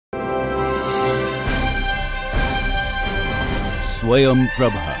Swayam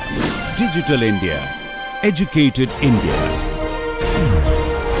Prabha. Digital India. Educated India.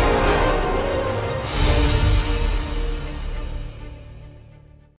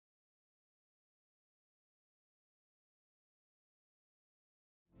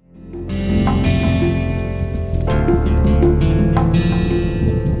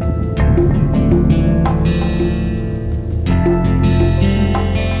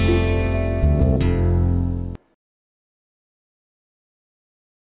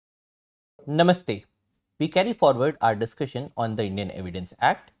 Namaste. We carry forward our discussion on the Indian Evidence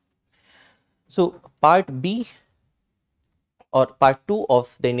Act. So, part B or part 2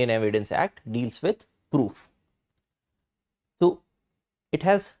 of the Indian Evidence Act deals with proof. So, it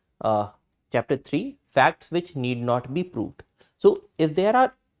has chapter 3, facts which need not be proved. So, if there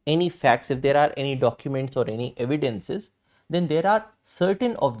are any facts, if there are any documents or any evidences, then there are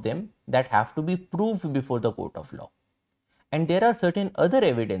certain of them that have to be proved before the court of law. And there are certain other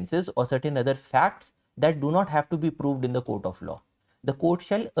evidences or certain other facts that do not have to be proved in the court of law. The court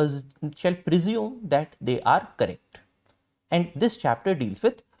shall presume that they are correct. And this chapter deals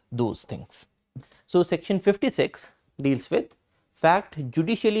with those things. So, section 56 deals with fact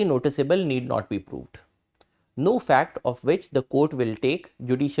judicially noticeable need not be proved. No fact of which the court will take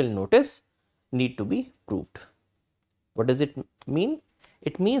judicial notice need to be proved. What does it mean?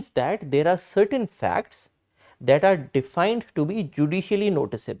 It means that there are certain facts that are defined to be judicially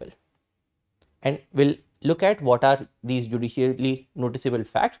noticeable, and we'll look at what are these judicially noticeable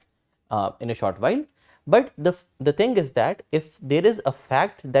facts in a short while. But the thing is that if there is a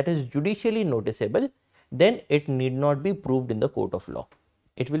fact that is judicially noticeable, then it need not be proved in the court of law.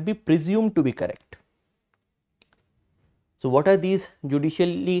 It will be presumed to be correct. So, what are these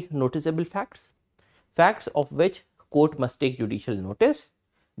judicially noticeable facts? Facts of which court must take judicial notice.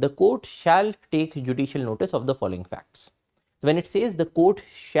 The court shall take judicial notice of the following facts. When it says the court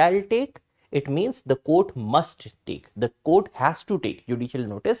shall take, it means the court must take, the court has to take judicial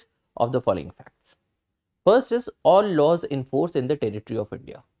notice of the following facts. First is all laws in force in the territory of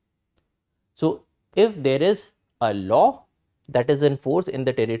India. So, if there is a law that is in force in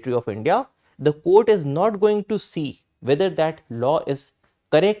the territory of India, the court is not going to see whether that law is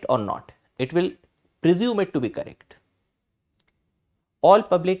correct or not. It will presume it to be correct. All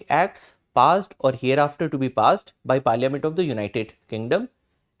public acts passed or hereafter to be passed by Parliament of the United Kingdom,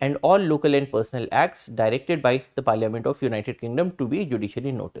 and all local and personal acts directed by the Parliament of United Kingdom to be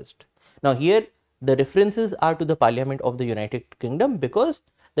judicially noticed. Now, here the references are to the Parliament of the United Kingdom because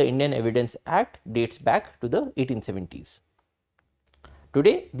the Indian Evidence Act dates back to the 1870s.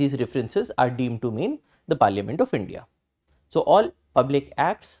 Today, these references are deemed to mean the Parliament of India. So, all public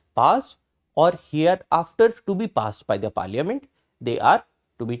acts passed or hereafter to be passed by the Parliament, they are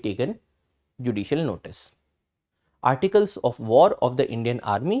to be taken judicial notice. Articles of war of the Indian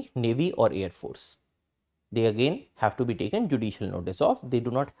Army, Navy or Air Force, they again have to be taken judicial notice of, they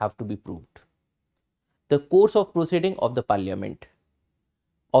do not have to be proved. The course of proceeding of the Parliament,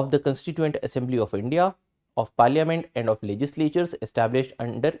 of the Constituent Assembly of India, of Parliament and of legislatures established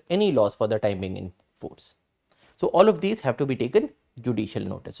under any laws for the time being in force. So, all of these have to be taken judicial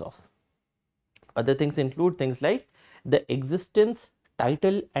notice of. Other things include things like the existence,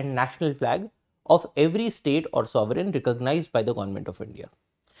 title and national flag of every state or sovereign recognized by the Government of India.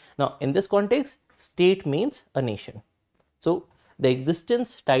 Now, in this context, state means a nation. So, the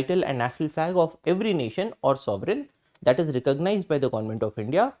existence, title and national flag of every nation or sovereign that is recognized by the Government of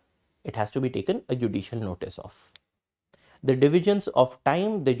India, it has to be taken a judicial notice of. The divisions of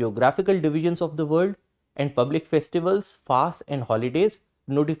time, the geographical divisions of the world and public festivals, fasts and holidays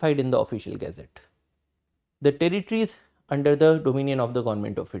notified in the official gazette. The territories under the dominion of the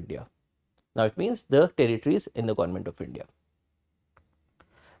Government of India. Now, it means the territories in the Government of India.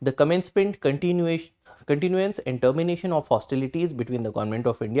 The commencement, continuance and termination of hostilities between the Government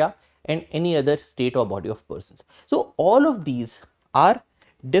of India and any other state or body of persons. So, all of these are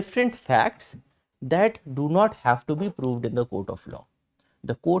different facts that do not have to be proved in the court of law.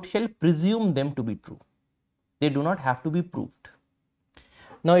 The court shall presume them to be true. They do not have to be proved.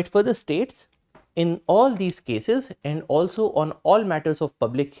 Now, it further states, in all these cases and also on all matters of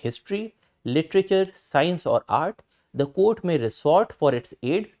public history, literature, science or art, the court may resort for its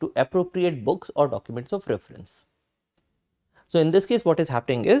aid to appropriate books or documents of reference. So, in this case, what is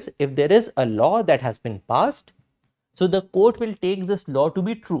happening is, if there is a law that has been passed, so the court will take this law to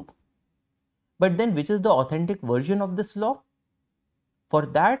be true. But then which is the authentic version of this law? For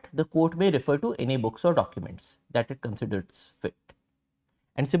that, the court may refer to any books or documents that it considers fit.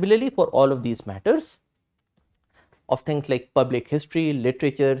 And similarly, for all of these matters of things like public history,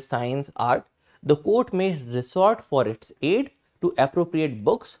 literature, science, art, the court may resort for its aid to appropriate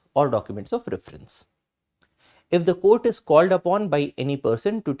books or documents of reference. If the court is called upon by any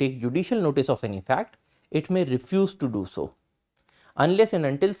person to take judicial notice of any fact, it may refuse to do so, unless and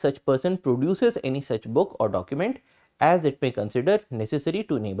until such person produces any such book or document as it may consider necessary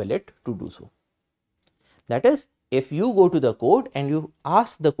to enable it to do so. That is, if you go to the court and you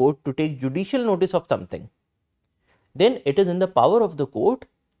ask the court to take judicial notice of something, then it is in the power of the court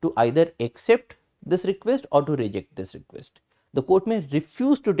to either accept this request or to reject this request. The court may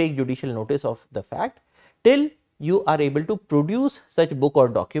refuse to take judicial notice of the fact till you are able to produce such book or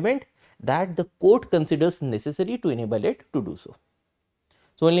document that the court considers necessary to enable it to do so.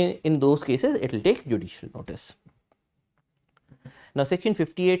 So, only in those cases it will take judicial notice. Now, section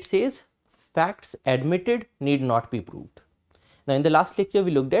 58 says facts admitted need not be proved. Now, in the last lecture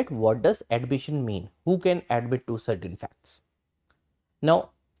we looked at what does admission mean, who can admit to certain facts.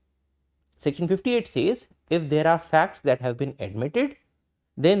 Now, section 58 says if there are facts that have been admitted,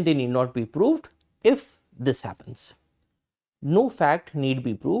 then they need not be proved if this happens. No fact need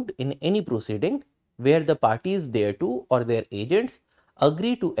be proved in any proceeding where the parties thereto or their agents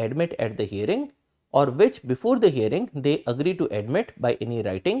agree to admit at the hearing, or which before the hearing they agree to admit by any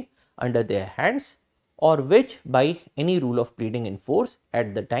writing under their hands, or which by any rule of pleading in force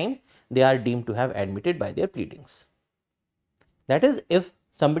at the time they are deemed to have admitted by their pleadings. That is, if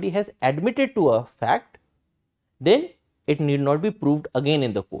somebody has admitted to a fact, then it need not be proved again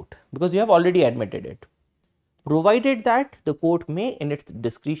in the court, because you have already admitted it, provided that the court may in its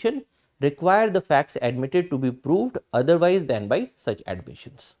discretion require the facts admitted to be proved otherwise than by such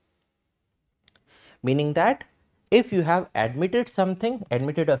admissions. Meaning that if you have admitted something,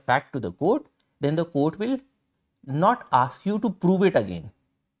 admitted a fact to the court, then the court will not ask you to prove it again,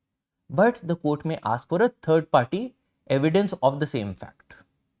 but the court may ask for a third party evidence of the same fact.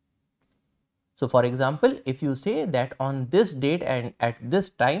 So, for example, if you say that on this date and at this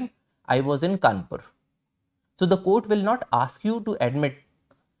time I was in Kanpur, so the court will not ask you to admit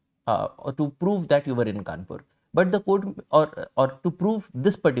or to prove that you were in Kanpur, but the court or to prove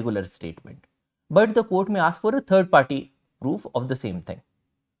this particular statement, but the court may ask for a third party proof of the same thing.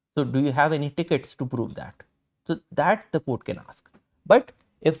 So, do you have any tickets to prove that? So, that the court can ask. But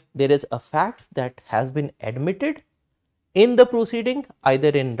if there is a fact that has been admitted in the proceeding, either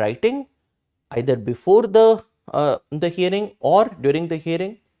in writing, either before the hearing or during the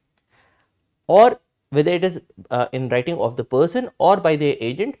hearing, or whether it is in writing of the person or by their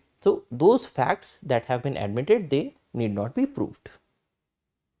agent, so those facts that have been admitted, they need not be proved.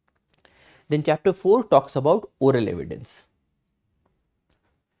 Then chapter 4 talks about oral evidence.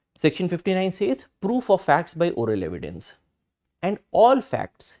 Section 59 says proof of facts by oral evidence, and all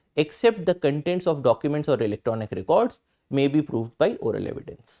facts except the contents of documents or electronic records may be proved by oral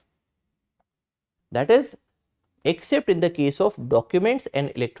evidence. That is, except in the case of documents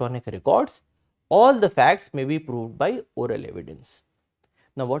and electronic records, all the facts may be proved by oral evidence.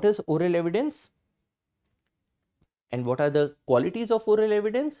 Now, what is oral evidence and what are the qualities of oral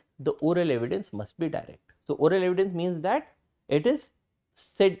evidence? The oral evidence must be direct. So, oral evidence means that it is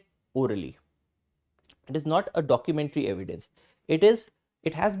said orally. It is not a documentary evidence.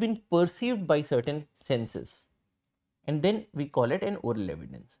 It has been perceived by certain senses, and then we call it an oral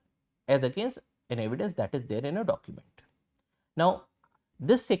evidence as against an evidence that is there in a document. Now,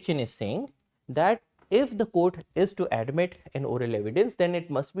 this section is saying that if the court is to admit an oral evidence, then it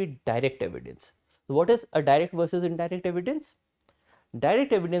must be direct evidence. So, what is a direct versus indirect evidence?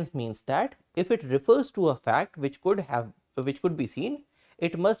 Direct evidence means that if it refers to a fact which could be seen,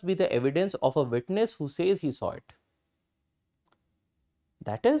 it must be the evidence of a witness who says he saw it.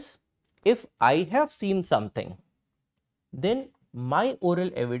 That is, if I have seen something, then my oral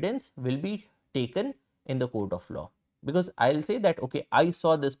evidence will be taken in the court of law, because I will say that okay, I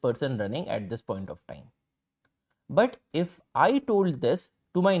saw this person running at this point of time. But if I told this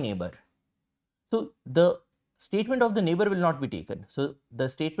to my neighbor, so the statement of the neighbor will not be taken. So, the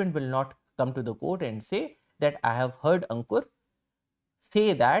statement will not come to the court and say that I have heard Ankur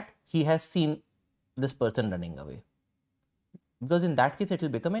say that he has seen this person running away, because in that case it will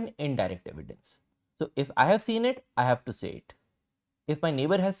become an indirect evidence. So, if I have seen it, I have to say it. If my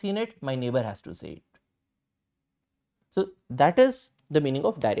neighbor has seen it, my neighbor has to say it. So, that is the meaning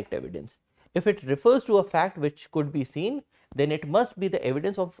of direct evidence. If it refers to a fact which could be seen, then it must be the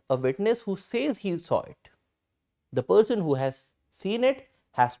evidence of a witness who says he saw it. The person who has seen it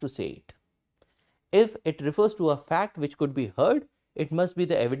has to say it. If it refers to a fact which could be heard, it must be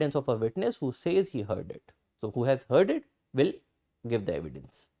the evidence of a witness who says he heard it. So, who has heard it will give the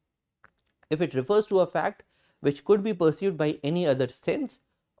evidence. If it refers to a fact which could be perceived by any other sense,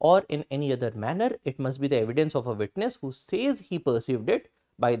 or in any other manner, it must be the evidence of a witness who says he perceived it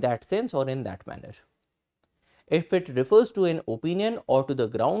by that sense or in that manner. If it refers to an opinion or to the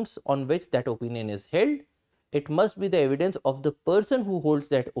grounds on which that opinion is held, it must be the evidence of the person who holds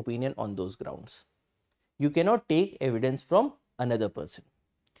that opinion on those grounds. You cannot take evidence from another person,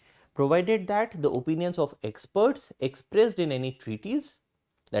 provided that the opinions of experts expressed in any treatise,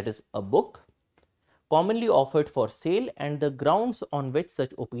 that is a book, commonly offered for sale, and the grounds on which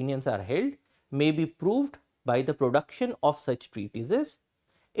such opinions are held may be proved by the production of such treatises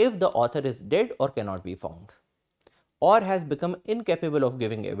if the author is dead or cannot be found, or has become incapable of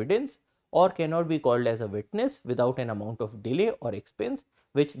giving evidence, or cannot be called as a witness without an amount of delay or expense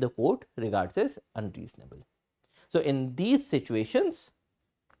which the court regards as unreasonable. So, in these situations,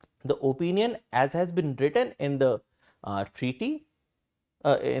 the opinion as has been written in the treatise,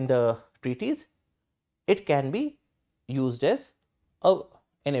 it can be used as an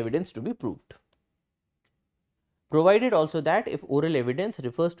evidence to be proved. Provided also that if oral evidence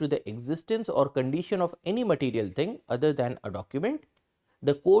refers to the existence or condition of any material thing other than a document,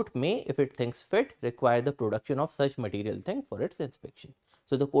 the court may, if it thinks fit, require the production of such material thing for its inspection.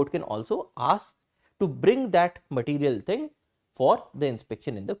 So, the court can also ask to bring that material thing for the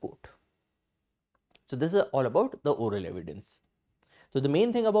inspection in the court. So, this is all about the oral evidence. So, the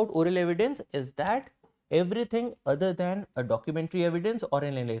main thing about oral evidence is that everything other than a documentary evidence or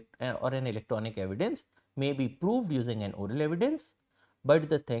an electronic evidence may be proved using an oral evidence, but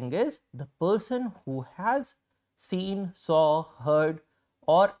the thing is, the person who has seen, saw, heard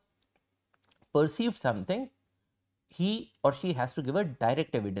or perceived something, he or she has to give a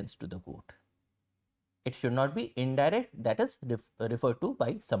direct evidence to the court. It should not be indirect, that is referred to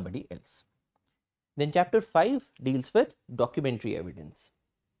by somebody else. Then chapter 5 deals with documentary evidence.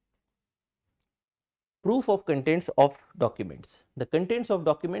 Proof of contents of documents. The contents of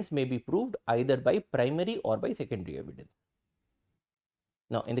documents may be proved either by primary or by secondary evidence.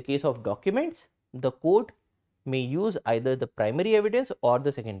 Now, in the case of documents, the court may use either the primary evidence or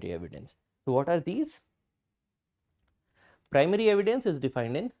the secondary evidence. So, what are these? Primary evidence is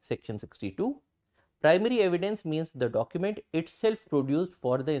defined in section 62. Primary evidence means the document itself produced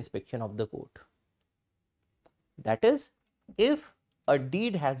for the inspection of the court. That is, if a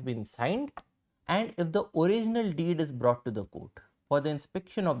deed has been signed and if the original deed is brought to the court for the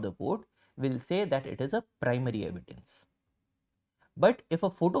inspection of the court, we will say that it is a primary evidence. But if a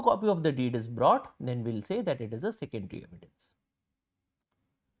photocopy of the deed is brought, then we will say that it is a secondary evidence.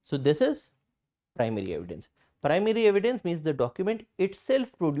 So, this is primary evidence. Primary evidence means the document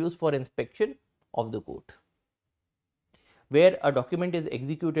itself produced for inspection of the court. Where a document is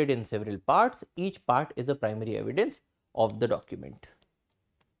executed in several parts, each part is a primary evidence of the document.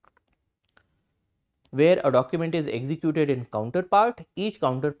 Where a document is executed in counterpart, each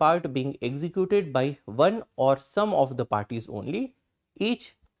counterpart being executed by one or some of the parties only,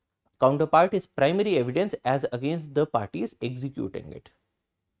 each counterpart is primary evidence as against the parties executing it.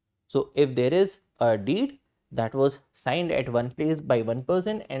 So, if there is a deed that was signed at one place by one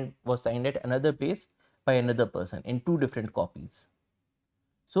person and was signed at another place by another person in two different copies.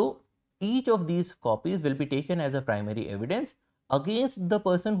 So, each of these copies will be taken as a primary evidence against the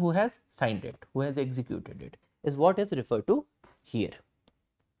person who has signed it, who has executed it, is what is referred to here.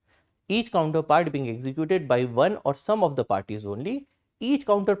 Each counterpart being executed by one or some of the parties only, each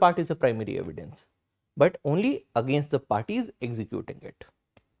counterpart is a primary evidence, but only against the parties executing it.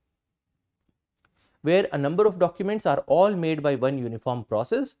 Where a number of documents are all made by one uniform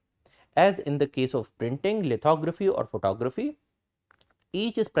process, as in the case of printing, lithography or photography,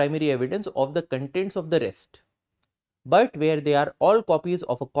 each is primary evidence of the contents of the rest. But where they are all copies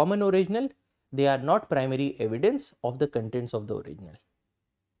of a common original, they are not primary evidence of the contents of the original.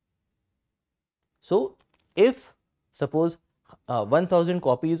 So, if suppose 1000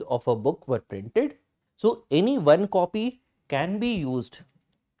 copies of a book were printed, so any one copy can be used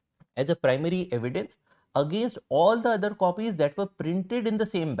as a primary evidence against all the other copies that were printed in the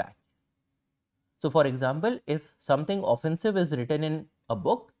same batch. So, for example, if something offensive is written in a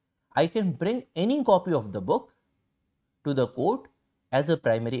book, I can bring any copy of the book to the court as a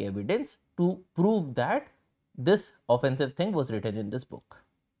primary evidence to prove that this offensive thing was written in this book.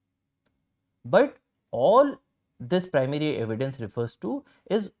 But all this primary evidence refers to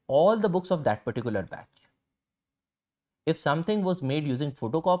is all the books of that particular batch. If something was made using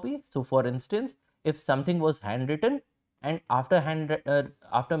photocopy, so for instance, if something was handwritten and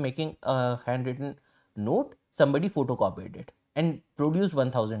after making a handwritten note, somebody photocopied it and produced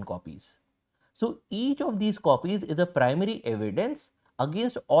 1000 copies. So, each of these copies is a primary evidence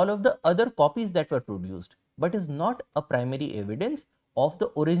against all of the other copies that were produced, but is not a primary evidence of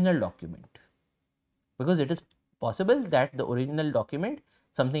the original document, because it is possible that the original document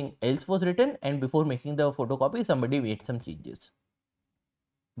something else was written and before making the photocopy somebody made some changes.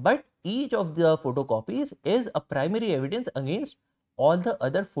 But each of the photocopies is a primary evidence against all the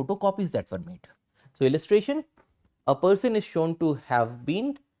other photocopies that were made. So, illustration, a person is shown to have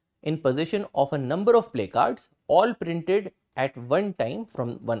been in possession of a number of placards all printed at one time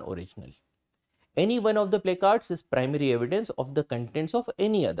from one original. Any one of the placards is primary evidence of the contents of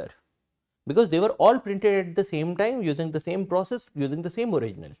any other, because they were all printed at the same time using the same process, using the same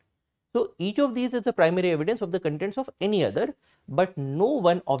original. So, each of these is a primary evidence of the contents of any other, but no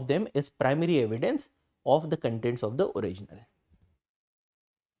one of them is primary evidence of the contents of the original.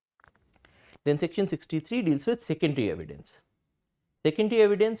 Then section 63 deals with secondary evidence. Secondary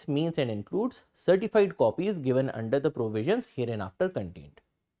evidence means and includes certified copies given under the provisions hereinafter contained.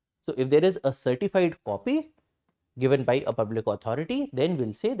 So, if there is a certified copy given by a public authority, then we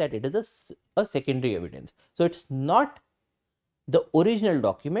will say that it is a secondary evidence. So, it is not the original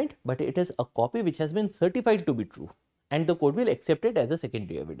document, but it is a copy which has been certified to be true, and the court will accept it as a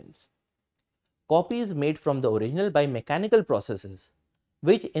secondary evidence. Copies made from the original by mechanical processes,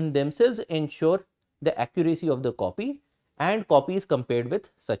 which in themselves ensure the accuracy of the copy, and copies compared with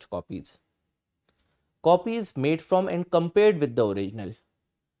such copies. Copies made from and compared with the original.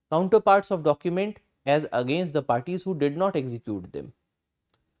 Counterparts of document as against the parties who did not execute them.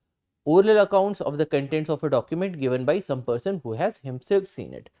 Oral accounts of the contents of a document given by some person who has himself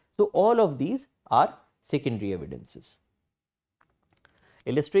seen it. So, all of these are secondary evidences.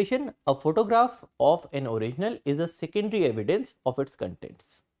 Illustration, a photograph of an original is a secondary evidence of its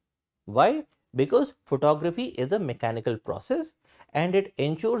contents. Why? Because photography is a mechanical process and it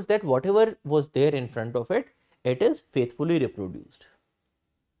ensures that whatever was there in front of it, it is faithfully reproduced.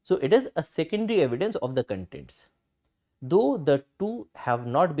 So, it is a secondary evidence of the contents. Though the two have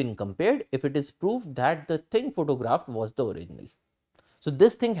not been compared, if it is proved that the thing photographed was the original. So,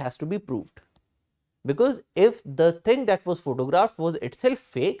 this thing has to be proved, because if the thing that was photographed was itself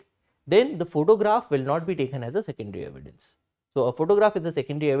fake, then the photograph will not be taken as a secondary evidence. So, a photograph is a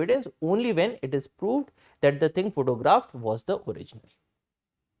secondary evidence only when it is proved that the thing photographed was the original.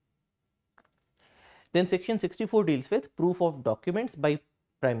 Then section 64 deals with proof of documents by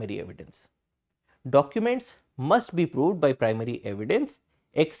primary evidence. Documents must be proved by primary evidence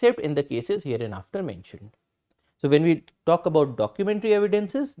except in the cases hereinafter mentioned. So, when we talk about documentary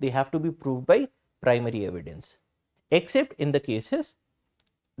evidences, they have to be proved by primary evidence except in the cases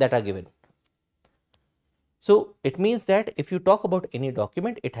that are given. So, it means that if you talk about any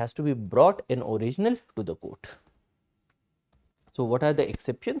document, it has to be brought in original to the court. So, what are the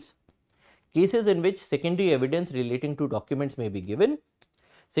exceptions? Cases in which secondary evidence relating to documents may be given.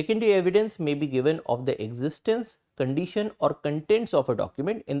 Secondary evidence may be given of the existence, condition or contents of a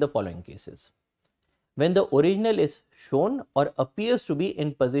document in the following cases: when the original is shown or appears to be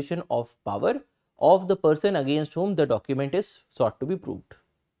in possession of power of the person against whom the document is sought to be proved.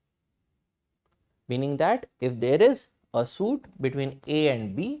 Meaning that if there is a suit between A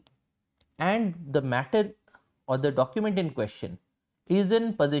and B and the matter or the document in question is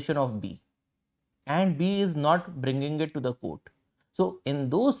in possession of B and B is not bringing it to the court. So, in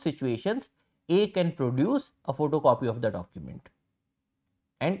those situations, A can produce a photocopy of the document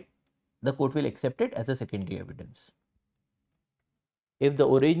and the court will accept it as a secondary evidence. If the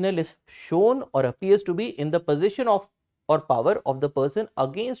original is shown or appears to be in the possession of or power of the person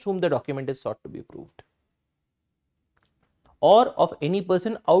against whom the document is sought to be proved, or of any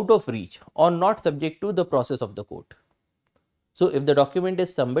person out of reach or not subject to the process of the court. So, if the document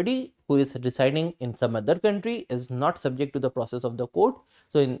is somebody who is residing in some other country, is not subject to the process of the court,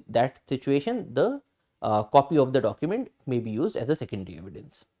 so in that situation the copy of the document may be used as a secondary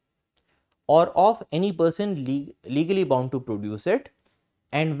evidence, or of any person legally bound to produce it,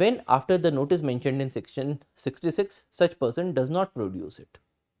 and when after the notice mentioned in section 66 such person does not produce it.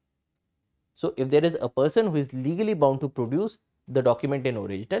 So, if there is a person who is legally bound to produce the document in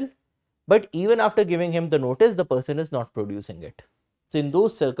original, but even after giving him the notice the person is not producing it. So, in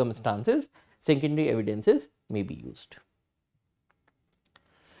those circumstances secondary evidences may be used.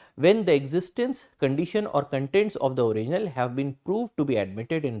 When the existence, condition or contents of the original have been proved to be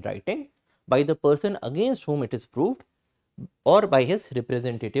admitted in writing by the person against whom it is proved or by his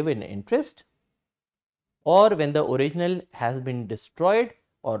representative in interest, or when the original has been destroyed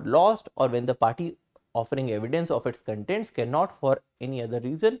or lost, or when the party offering evidence of its contents cannot for any other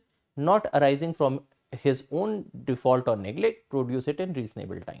reason not arising from his own default or neglect produce it in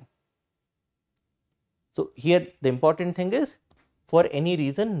reasonable time. So, here the important thing is for any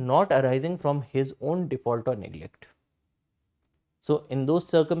reason not arising from his own default or neglect. So, in those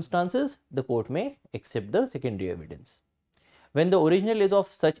circumstances, the court may accept the secondary evidence. When the original is of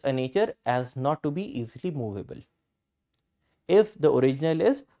such a nature as not to be easily movable. If the original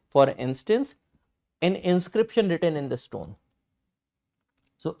is, for instance, an inscription written in the stone.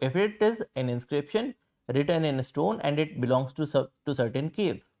 So, if it is an inscription written in a stone and it belongs to certain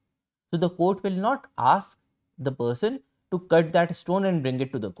cave, so the court will not ask the person to cut that stone and bring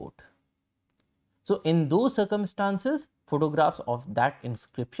it to the court. So, in those circumstances, photographs of that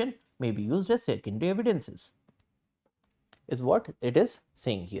inscription may be used as secondary evidences, is what it is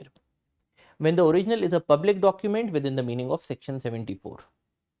saying here. When the original is a public document within the meaning of section 74. So,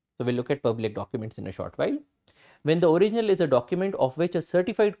 we will look at public documents in a short while. When the original is a document of which a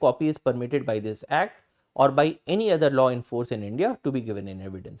certified copy is permitted by this act or by any other law in force in India to be given in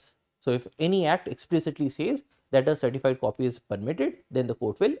evidence. So, if any act explicitly says that a certified copy is permitted, then the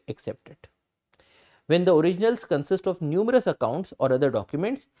court will accept it. When the originals consist of numerous accounts or other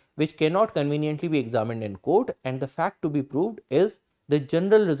documents which cannot conveniently be examined in court and the fact to be proved is the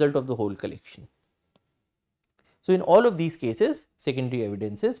general result of the whole collection. So, in all of these cases, secondary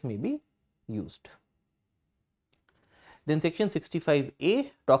evidences may be used. Then section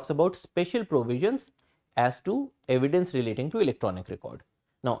 65A talks about special provisions as to evidence relating to electronic record.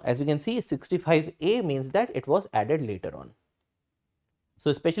 Now, as we can see, 65A means that it was added later on.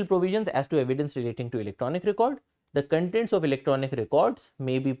 So, special provisions as to evidence relating to electronic record. The contents of electronic records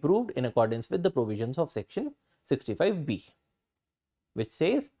may be proved in accordance with the provisions of section 65B, which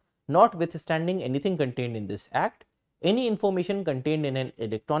says, notwithstanding anything contained in this act, any information contained in an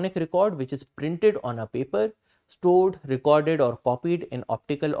electronic record which is printed on a paper, stored, recorded or copied in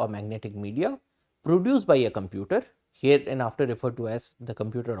optical or magnetic media, produced by a computer, hereinafter referred to as the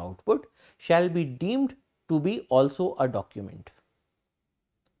computer output, shall be deemed to be also a document.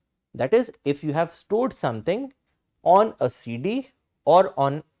 That is, if you have stored something on a CD or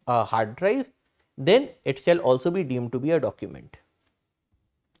on a hard drive, then it shall also be deemed to be a document.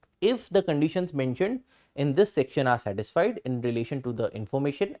 If the conditions mentioned in this section are satisfied in relation to the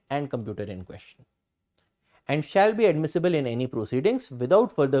information and computer in question, and shall be admissible in any proceedings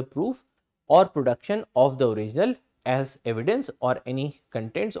without further proof or production of the original as evidence or any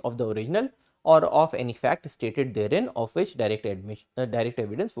contents of the original or of any fact stated therein of which direct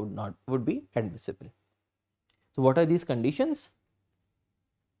evidence would be admissible. So, what are these conditions?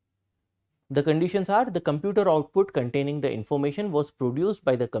 The conditions are: the computer output containing the information was produced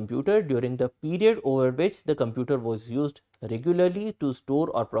by the computer during the period over which the computer was used regularly to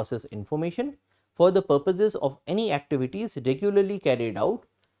store or process information for the purposes of any activities regularly carried out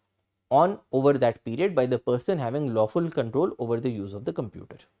on over that period by the person having lawful control over the use of the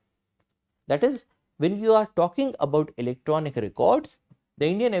computer. That is, when you are talking about electronic records, the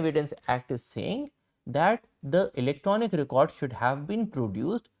Indian Evidence Act is saying that the electronic record should have been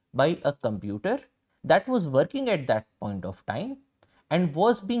produced by a computer that was working at that point of time and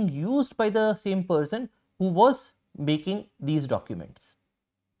was being used by the same person who was making these documents,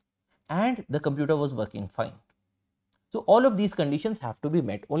 and the computer was working fine. So, all of these conditions have to be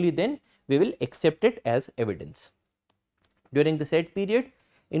met, only then we will accept it as evidence. During the said period,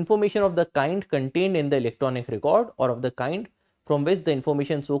 information of the kind contained in the electronic record or of the kind from which the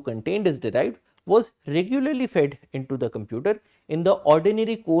information so contained is derived was regularly fed into the computer in the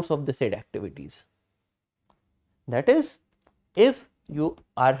ordinary course of the said activities. That is, if you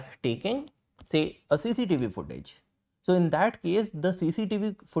are taking, say, a CCTV footage, so in that case the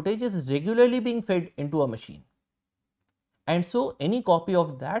CCTV footage is regularly being fed into a machine, and so any copy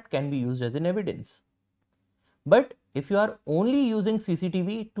of that can be used as an evidence. But if you are only using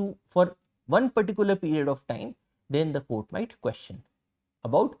CCTV for one particular period of time, then the court might question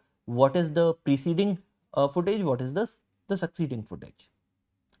about what is the preceding footage, what is the succeeding footage,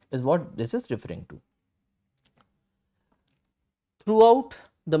 is what this is referring to. Throughout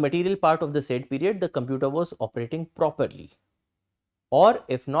the material part of the said period, the computer was operating properly, or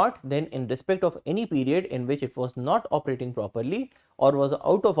if not, then in respect of any period in which it was not operating properly or was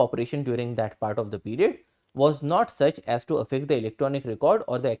out of operation during that part of the period, was not such as to affect the electronic record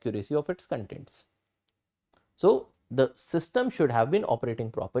or the accuracy of its contents. So, the system should have been operating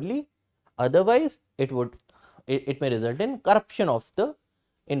properly, otherwise it may result in corruption of the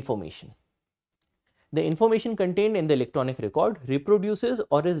information. The information contained in the electronic record reproduces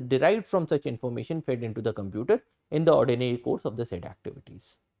or is derived from such information fed into the computer in the ordinary course of the said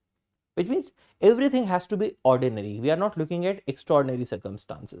activities, which means everything has to be ordinary. We are not looking at extraordinary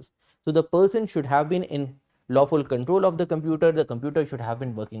circumstances. So, the person should have been in lawful control of the computer should have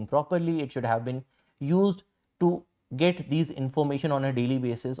been working properly, it should have been used to get these information on a daily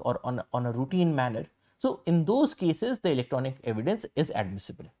basis or on a routine manner. So in those cases, the electronic evidence is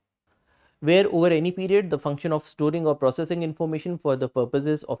admissible. Where over any period, the function of storing or processing information for the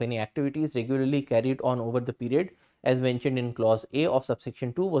purposes of any activity is regularly carried on over the period, as mentioned in clause A of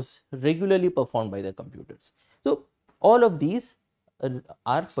subsection 2, was regularly performed by the computers. So all of these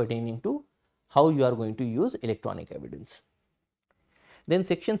are pertaining to how you are going to use electronic evidence. Then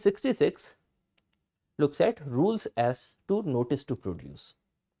section 66 looks at rules as to notice to produce.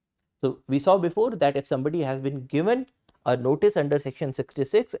 So we saw before that if somebody has been given a notice under section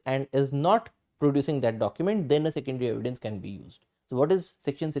 66 and is not producing that document, then a secondary evidence can be used. So what is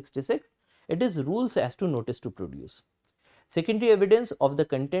section 66? It is rules as to notice to produce. Secondary evidence of the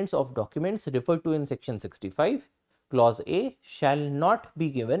contents of documents referred to in section 65, clause A, shall not be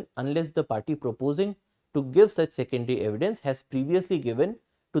given unless the party proposing to give such secondary evidence has previously given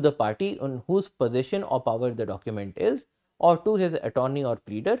to the party in whose possession or power the document is, or to his attorney or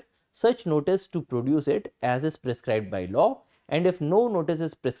pleader, such notice to produce it as is prescribed by law, and if no notice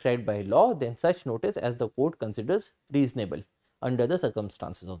is prescribed by law, then such notice as the court considers reasonable under the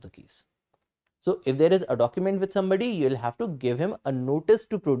circumstances of the case. So if there is a document with somebody, you will have to give him a notice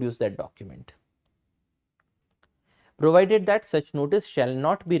to produce that document, provided that such notice shall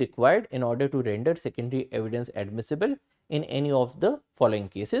not be required in order to render secondary evidence admissible in any of the following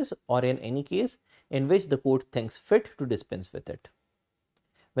cases, or in any case in which the court thinks fit to dispense with it.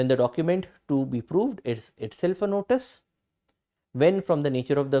 When the document to be proved is itself a notice, when from the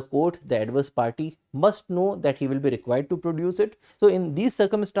nature of the court the adverse party must know that he will be required to produce it. So in these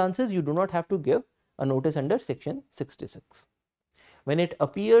circumstances, you do not have to give a notice under section 66. When it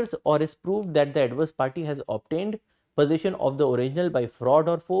appears or is proved that the adverse party has obtained possession of the original by fraud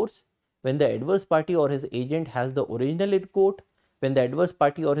or force, when the adverse party or his agent has the original in court, when the adverse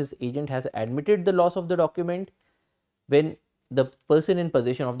party or his agent has admitted the loss of the document, when the person in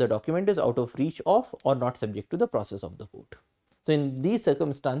possession of the document is out of reach of or not subject to the process of the court. So in these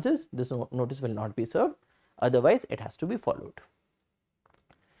circumstances, this notice will not be served, otherwise it has to be followed.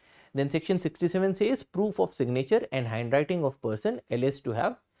 Then section 67 says proof of signature and handwriting of person alleged to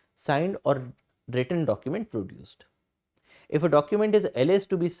have signed or written document produced. If a document is alleged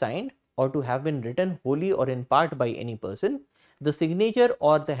to be signed or to have been written wholly or in part by any person, the signature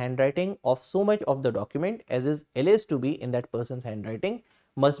or the handwriting of so much of the document as is alleged to be in that person's handwriting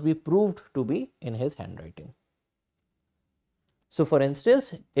must be proved to be in his handwriting. So for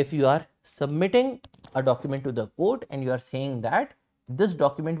instance, if you are submitting a document to the court and you are saying that this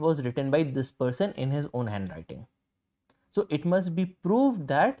document was written by this person in his own handwriting, so it must be proved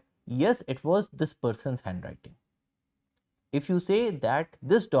that yes, it was this person's handwriting. If you say that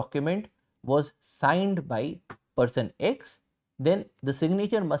this document was signed by person X, then the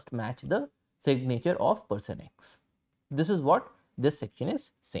signature must match the signature of person X. This is what this section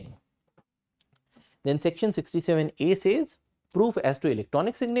is saying. Then section 67A says proof as to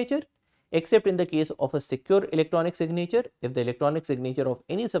electronic signature, except in the case of a secure electronic signature, if the electronic signature of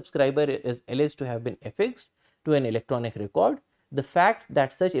any subscriber is alleged to have been affixed to an electronic record, the fact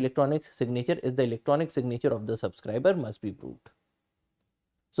that such electronic signature is the electronic signature of the subscriber must be proved.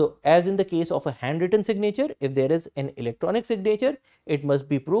 So as in the case of a handwritten signature, if there is an electronic signature, it must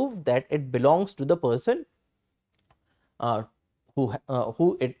be proved that it belongs to the person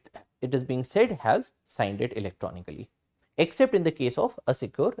who it is being said has signed it electronically, except in the case of a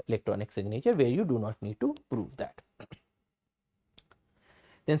secure electronic signature where you do not need to prove that.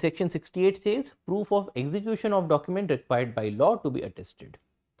 Then section 68 says proof of execution of document required by law to be attested.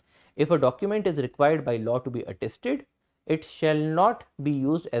 If a document is required by law to be attested, it shall not be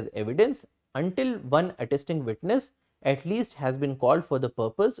used as evidence until one attesting witness at least has been called for the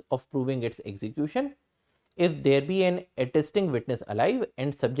purpose of proving its execution, if there be an attesting witness alive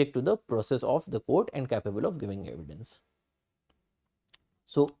and subject to the process of the court and capable of giving evidence.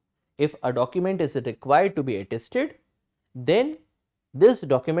 So if a document is required to be attested, then this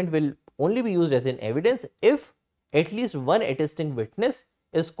document will only be used as an evidence if at least one attesting witness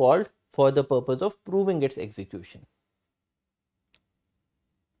is called for the purpose of proving its execution,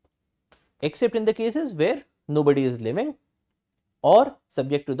 except in the cases where nobody is living or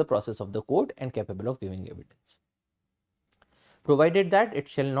subject to the process of the court and capable of giving evidence. Provided that it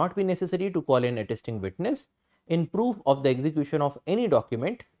shall not be necessary to call an attesting witness in proof of the execution of any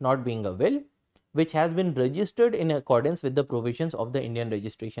document, not being a will, which has been registered in accordance with the provisions of the Indian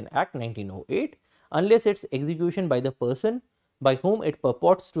Registration Act 1908, unless its execution by the person by whom it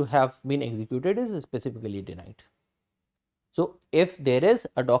purports to have been executed is specifically denied. So if there is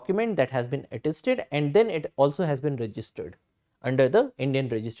a document that has been attested and then it also has been registered under the Indian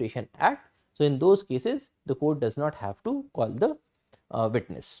Registration Act, so in those cases the court does not have to call the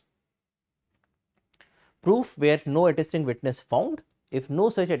witness. proof where no attesting witness found. If no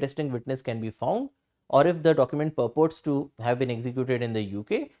such attesting witness can be found, or if the document purports to have been executed in the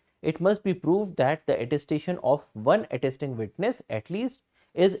UK, it must be proved that the attestation of one attesting witness at least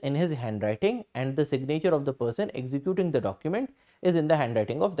is in his handwriting and the signature of the person executing the document is in the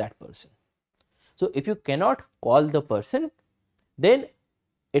handwriting of that person. So, if you cannot call the person, then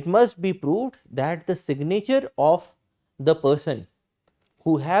it must be proved that the signature of the person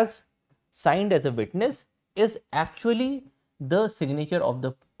who has signed as a witness is actually the signature of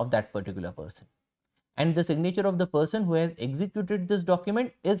that particular person, and the signature of the person who has executed this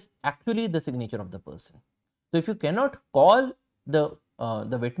document is actually the signature of the person. So, if you cannot call the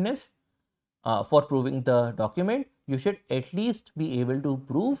witness for proving the document, you should at least be able to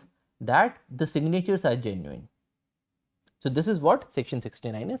prove that the signatures are genuine. So, this is what section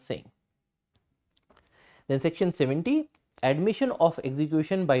 69 is saying. Then section 70, admission of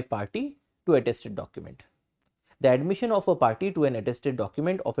execution by party to attested document. The admission of a party to an attested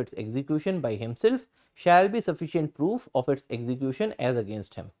document of its execution by himself shall be sufficient proof of its execution as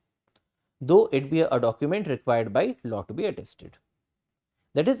against him, though it be a document required by law to be attested.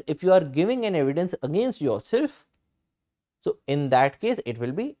 That is, if you are giving an evidence against yourself, so in that case it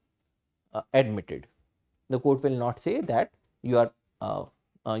will be admitted. The court will not say that you are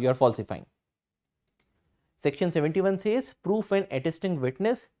falsifying. Section 71 says proof when attesting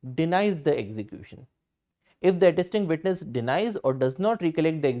witness denies the execution. If the attesting witness denies or does not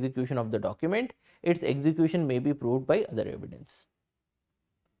recollect the execution of the document, its execution may be proved by other evidence.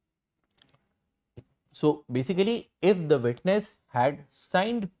 So, basically, if the witness had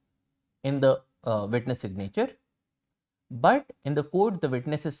signed in the witness signature, but in the court the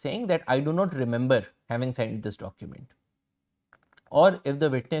witness is saying that I do not remember having signed this document, or if the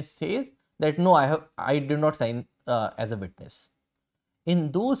witness says that no, I did not sign as a witness,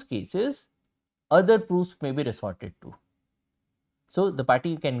 in those cases other proofs may be resorted to. So, the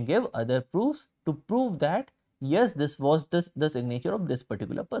party can give other proofs to prove that yes, this was the signature of this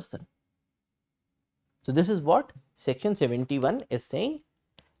particular person. So, this is what section 71 is saying.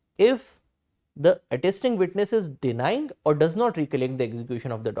 If the attesting witness is denying or does not recollect the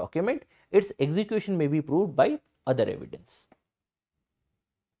execution of the document, its execution may be proved by other evidence.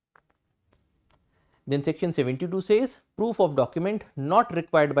 Then section 72 says proof of document not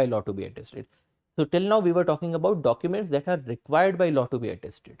required by law to be attested. So, till now we were talking about documents that are required by law to be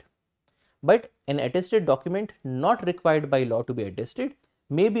attested, but an attested document not required by law to be attested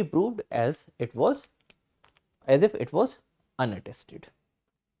may be proved as if it was unattested.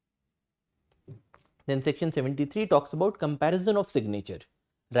 Then section 73 talks about comparison of signature,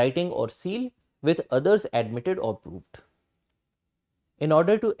 writing or seal with others admitted or proved. In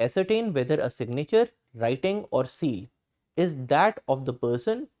order to ascertain whether a signature, writing or seal is that of the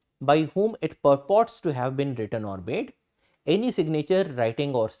person by whom it purports to have been written or made, any signature,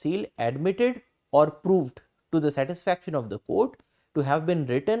 writing or seal admitted or proved to the satisfaction of the court to have been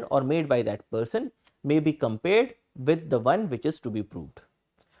written or made by that person may be compared with the one which is to be proved,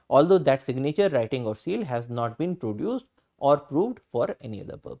 although that signature, writing or seal has not been produced or proved for any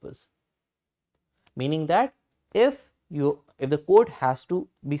other purpose. Meaning that if the court has to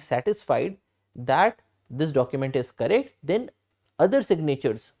be satisfied that this document is correct, then other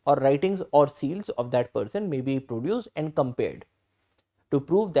signatures or writings or seals of that person may be produced and compared to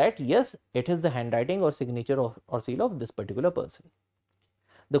prove that yes, it is the handwriting or signature or seal of this particular person.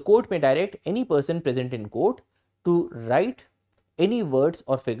 The court may direct any person present in court to write any words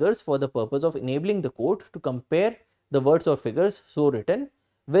or figures for the purpose of enabling the court to compare the words or figures so written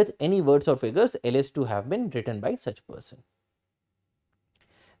with any words or figures alleged to have been written by such person.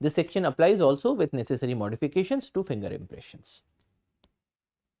 This section applies also with necessary modifications to finger impressions.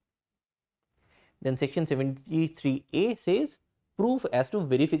 Then section 73A says proof as to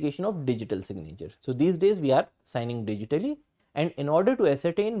verification of digital signature. So, these days we are signing digitally, and in order to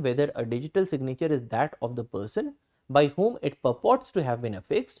ascertain whether a digital signature is that of the person by whom it purports to have been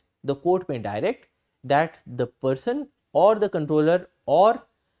affixed, the court may direct that the person or the controller or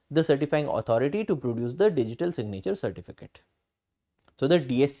the certifying authority to produce the digital signature certificate. So, the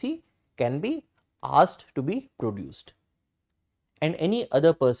DSC can be asked to be produced, and any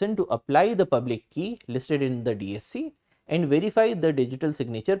other person to apply the public key listed in the DSC and verify the digital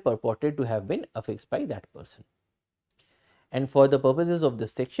signature purported to have been affixed by that person. And for the purposes of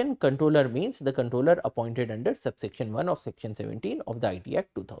this section, controller means the controller appointed under subsection 1 of section 17 of the IT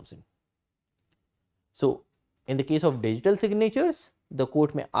Act 2000. So, in the case of digital signatures, the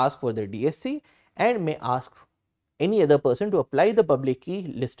court may ask for the DSC and may ask any other person to apply the public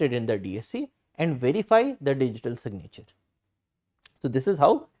key listed in the DSC and verify the digital signature. So, this is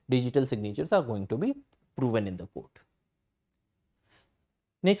how digital signatures are going to be proven in the court.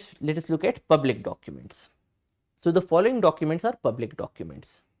 Next, let us look at public documents. So, the following documents are public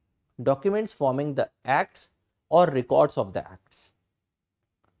documents. Documents forming the acts or records of the acts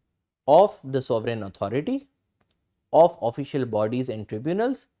of the sovereign authority, of official bodies and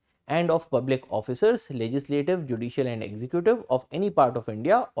tribunals, and of public officers, legislative, judicial and executive of any part of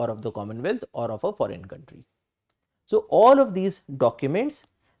India or of the Commonwealth or of a foreign country. So, all of these documents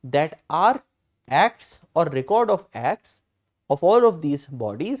that are acts or record of acts of all of these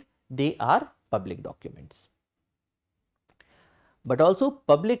bodies, they are public documents. But also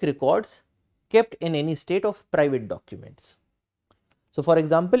public records kept in any state of private documents. So, for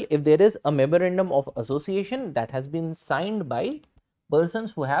example, if there is a memorandum of association that has been signed by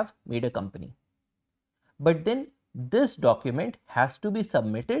persons who have made a company, but then this document has to be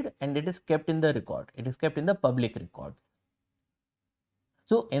submitted and it is kept in the record, it is kept in the public records.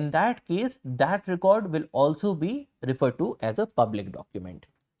 So, in that case, that record will also be referred to as a public document.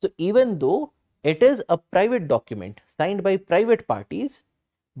 So, even though it is a private document signed by private parties,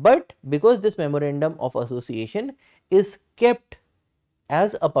 but because this memorandum of association is kept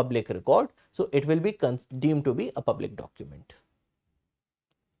as a public record, so it will be deemed to be a public document.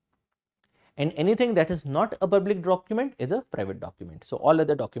 And anything that is not a public document is a private document. So, all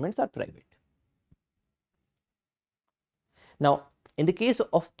other documents are private. Now, in the case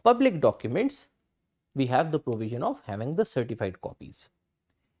of public documents, we have the provision of having the certified copies.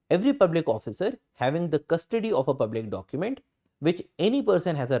 Every public officer having the custody of a public document which any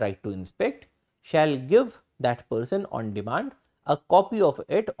person has a right to inspect shall give that person on demand a copy of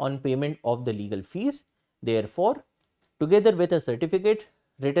it on payment of the legal fees. Therefore, together with a certificate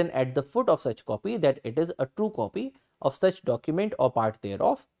written at the foot of such copy that it is a true copy of such document or part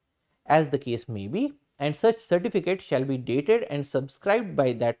thereof, as the case may be, and such certificate shall be dated and subscribed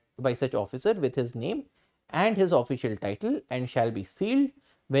by such officer with his name and his official title, and shall be sealed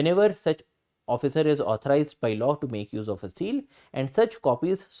whenever such officer is authorized by law to make use of a seal, and such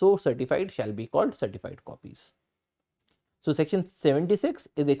copies so certified shall be called certified copies. So, section 76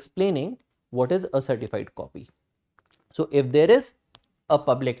 is explaining what is a certified copy. So, if there is a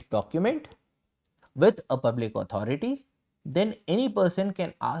public document with a public authority, then any person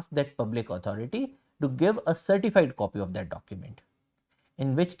can ask that public authority to give a certified copy of that document,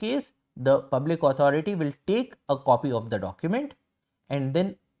 in which case the public authority will take a copy of the document and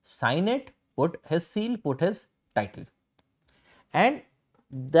then sign it, put his seal, put his title, and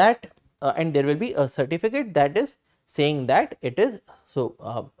that and there will be a certificate that is saying that it is so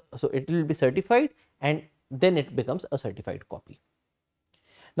it will be certified, and then it becomes a certified copy.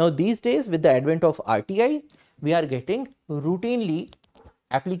 Now, these days with the advent of RTI, we are getting routinely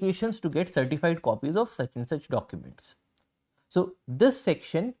applications to get certified copies of such and such documents. So, this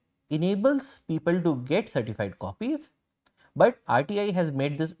section enables people to get certified copies, but RTI has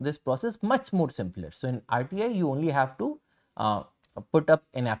made this process much more simpler. So, in RTI you only have to put up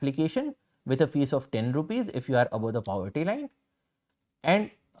an application with a fees of 10 rupees if you are above the poverty line,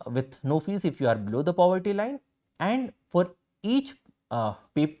 and with no fees if you are below the poverty line, and for each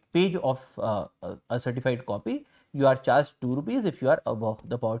page of a certified copy you are charged 2 rupees if you are above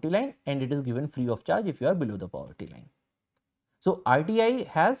the poverty line, and it is given free of charge if you are below the poverty line. So, RTI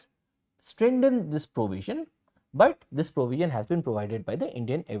has strengthened this provision, but this provision has been provided by the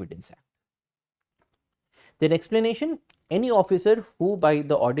Indian Evidence Act. Then explanation: any officer who by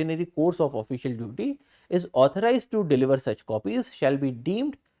the ordinary course of official duty is authorized to deliver such copies shall be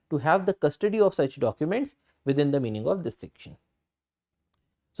deemed to have the custody of such documents within the meaning of this section.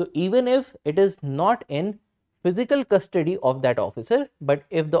 So, even if it is not in physical custody of that officer, but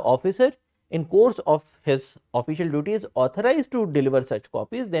if the officer in course of his official duty is authorized to deliver such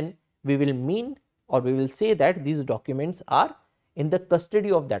copies, then we will mean or we will say that these documents are in the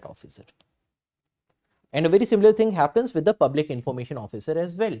custody of that officer. And a very similar thing happens with the public information officer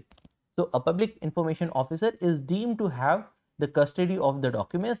as well. So, a public information officer is deemed to have the custody of the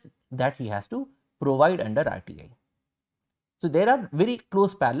documents that he has to provide under RTI. So, there are very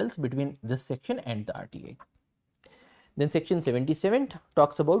close parallels between this section and the RTI. Then section 77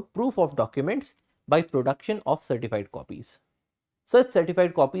 talks about proof of documents by production of certified copies. Such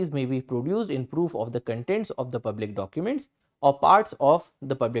certified copies may be produced in proof of the contents of the public documents or parts of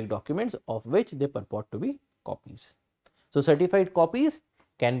the public documents of which they purport to be copies. So, certified copies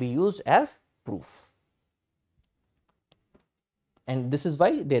can be used as proof, and this is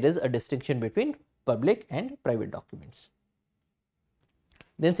why there is a distinction between public and private documents.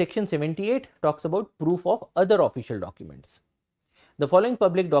 Then section 78 talks about proof of other official documents. The following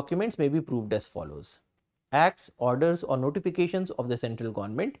public documents may be proved as follows: acts, orders or notifications of the central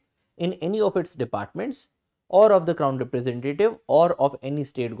government in any of its departments or of the Crown representative or of any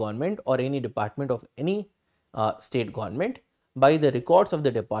state government or any department of any state government by the records of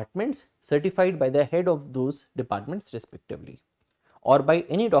the departments certified by the head of those departments respectively, or by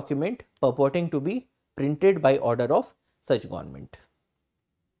any document purporting to be printed by order of such government.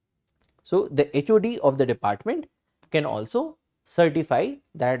 So, the HOD of the department can also certify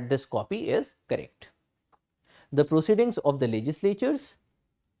that this copy is correct. The proceedings of the legislatures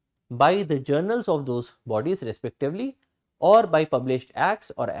by the journals of those bodies respectively, or by published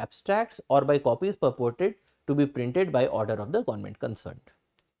acts or abstracts, or by copies purported to be printed by order of the government concerned,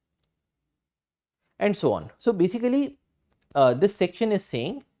 and so on. So, basically this section is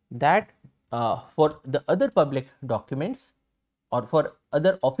saying that for the other public documents or for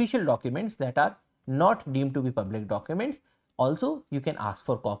other official documents that are not deemed to be public documents, also you can ask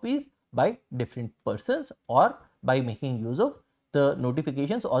for copies by different persons or by making use of the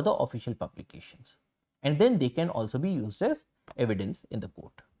notifications or the official publications, and then they can also be used as evidence in the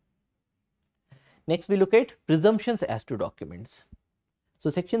court. Next, we look at presumptions as to documents. So,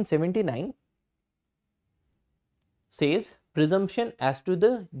 section 79 says presumption as to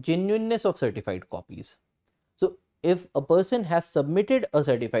the genuineness of certified copies. So, if a person has submitted a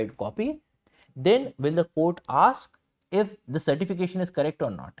certified copy, then will the court ask if the certification is correct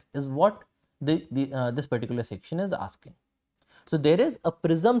or not, is what this particular section is asking. So, there is a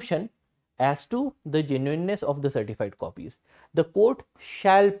presumption as to the genuineness of the certified copies. The court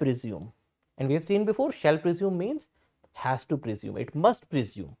shall presume, and we have seen before, shall presume means has to presume, it must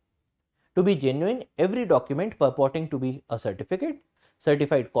presume to be genuine every document purporting to be a certificate,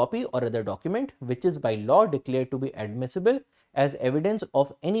 certified copy or other document which is by law declared to be admissible as evidence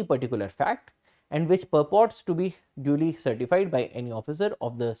of any particular fact and which purports to be duly certified by any officer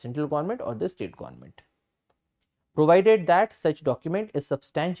of the central government or the state government, provided that such document is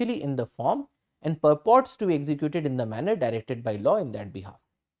substantially in the form and purports to be executed in the manner directed by law in that behalf.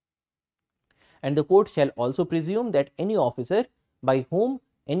 And the court shall also presume that any officer by whom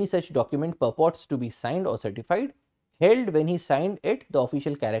any such document purports to be signed or certified held when he signed it the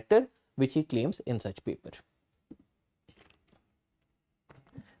official character which he claims in such paper.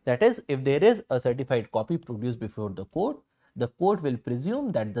 That is, if there is a certified copy produced before the court will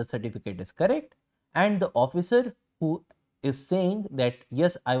presume that the certificate is correct, and the officer who is saying that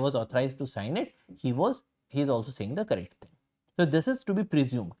yes, I was authorized to sign it, he is also saying the correct thing. So, this is to be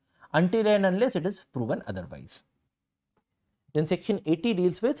presumed until and unless it is proven otherwise. Then section 80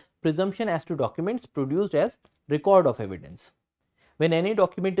 deals with presumption as to documents produced as record of evidence. When any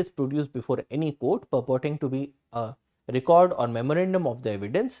document is produced before any court purporting to be a record or memorandum of the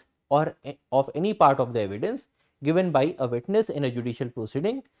evidence or of any part of the evidence given by a witness in a judicial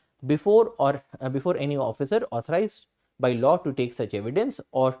proceeding before any officer authorized by law to take such evidence,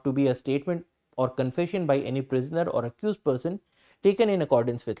 or to be a statement or confession by any prisoner or accused person taken in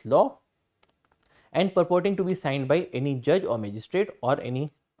accordance with law and purporting to be signed by any judge or magistrate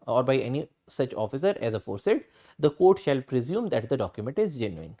or by any such officer as aforesaid, the court shall presume that the document is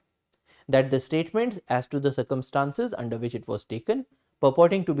genuine, that the statements as to the circumstances under which it was taken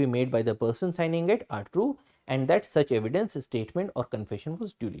purporting to be made by the person signing it are true, and that such evidence, statement or confession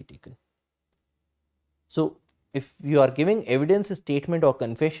was duly taken. So, if you are giving evidence, statement or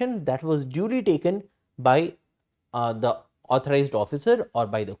confession that was duly taken by the authorized officer or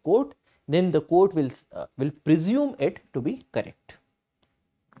by the court, then the court will presume it to be correct.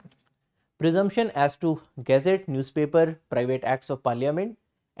 Presumption as to gazette, newspaper, private acts of parliament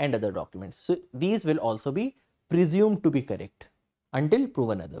and other documents. So, these will also be presumed to be correct until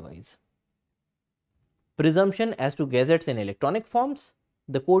proven otherwise. Presumption as to gazettes in electronic forms.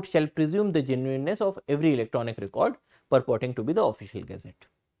 The court shall presume the genuineness of every electronic record purporting to be the official gazette.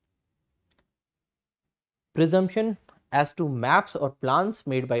 Presumption as to maps or plans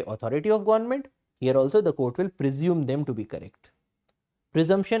made by authority of government. Here also the court will presume them to be correct.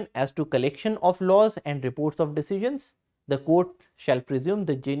 Presumption as to collection of laws and reports of decisions. The court shall presume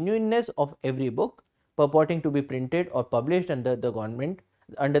the genuineness of every book purporting to be printed or published under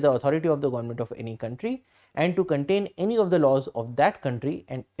the authority of the government of any country and to contain any of the laws of that country,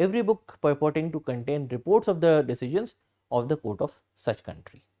 and every book purporting to contain reports of the decisions of the court of such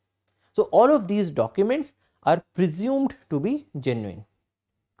country. So, all of these documents are presumed to be genuine.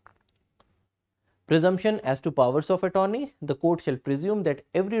 Presumption as to powers of attorney. The court shall presume that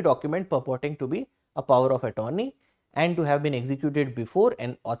every document purporting to be a power of attorney and to have been executed before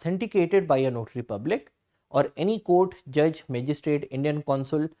and authenticated by a notary public or any court, judge, magistrate, Indian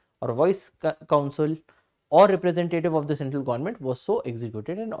consul or vice consul or representative of the central government was so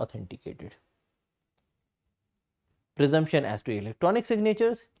executed and authenticated. Presumption as to electronic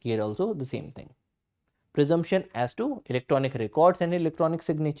signatures, here also the same thing. Presumption as to electronic records and electronic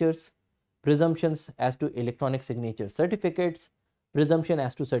signatures, presumptions as to electronic signature certificates, presumption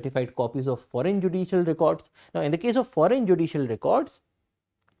as to certified copies of foreign judicial records. Now, in the case of foreign judicial records,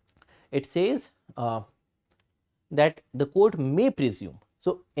 it says that the court may presume.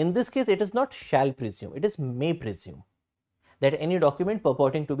 So, in this case, it is not shall presume, it is may presume that any document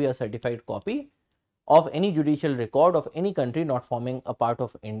purporting to be a certified copy of any judicial record of any country not forming a part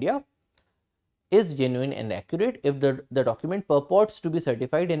of India is genuine and accurate if the document purports to be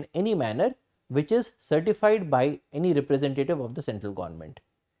certified in any manner which is certified by any representative of the central government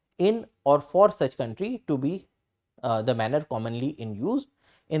in or for such country to be the manner commonly in use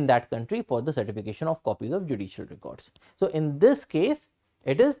in that country for the certification of copies of judicial records. So, in this case,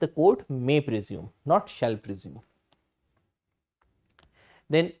 it is the court may presume, not shall presume.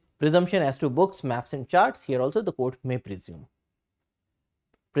 Then presumption as to books, maps and charts, here also the court may presume.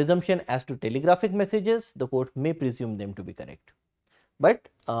 Presumption as to telegraphic messages, the court may presume them to be correct. But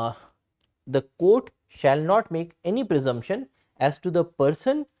the court shall not make any presumption as to the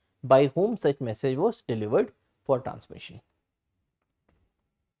person by whom such message was delivered for transmission.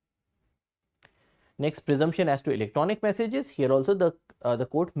 Next, presumption as to electronic messages, here also the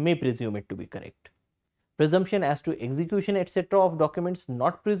court may presume it to be correct. Presumption as to execution etc. of documents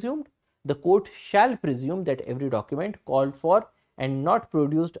not presumed, the court shall presume that every document called for and not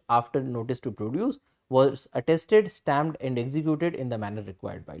produced after notice to produce was attested, stamped and executed in the manner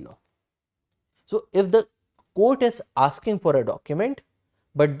required by law. So, if the court is asking for a document,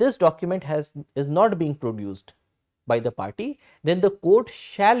 but this document is not being produced by the party, then the court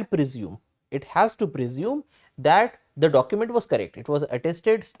shall presume, it has to presume that the document was correct, it was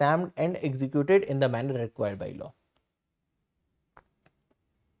attested, stamped and executed in the manner required by law.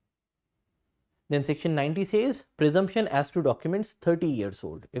 Then section 90 says presumption as to documents 30 years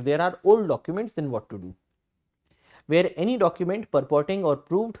old. If there are old documents, then what to do? Where any document purporting or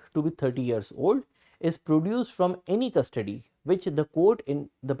proved to be 30 years old is produced from any custody which the court in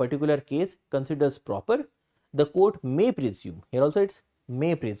the particular case considers proper, the court may presume, here also it is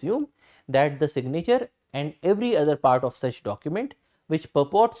may presume, that the signature and every other part of such document which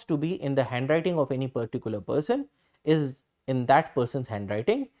purports to be in the handwriting of any particular person is in that person's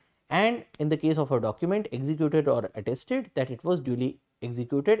handwriting, and in the case of a document executed or attested, that it was duly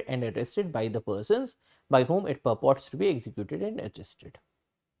executed and attested by the persons by whom it purports to be executed and attested.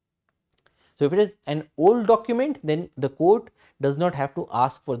 So, if it is an old document, then the court does not have to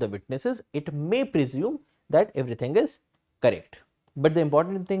ask for the witnesses, it may presume that everything is correct. But the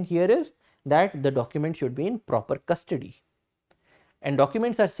important thing here is that the document should be in proper custody, and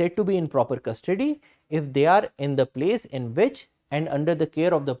documents are said to be in proper custody if they are in the place in which and under the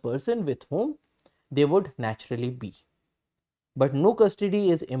care of the person with whom they would naturally be. But no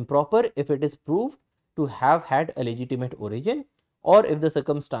custody is improper if it is proved to have had a legitimate origin, or if the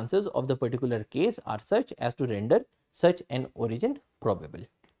circumstances of the particular case are such as to render such an origin probable.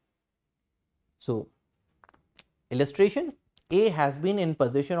 So, illustration: A has been in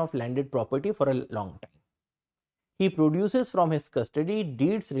possession of landed property for a long time. He produces from his custody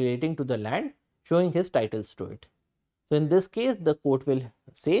deeds relating to the land showing his titles to it. So, in this case the court will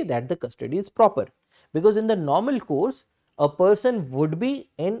say that the custody is proper, because in the normal course a person would be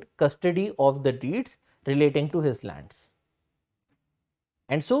in custody of the deeds relating to his lands,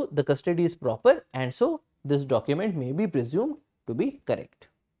 and so the custody is proper, and so this document may be presumed to be correct.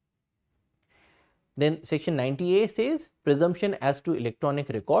 Then section 90A says presumption as to electronic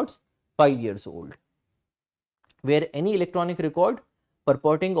records 5 years old. Where any electronic record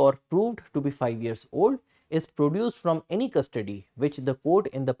purporting or proved to be 5 years old is produced from any custody which the court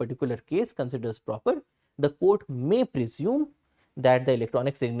in the particular case considers proper, the court may presume that the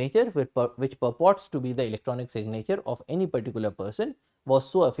electronic signature which purports to be the electronic signature of any particular person was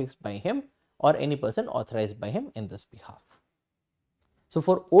so affixed by him or any person authorized by him in this behalf. So,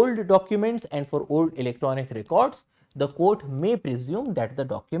 for old documents and for old electronic records, the court may presume that the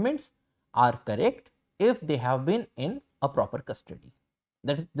documents are correct if they have been in a proper custody.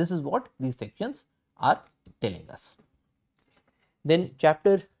 This is what these sections are telling us. Then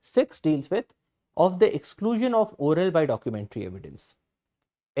chapter 6 deals with of the exclusion of oral by documentary evidence.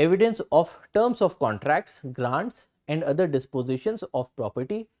 Evidence of terms of contracts, grants and other dispositions of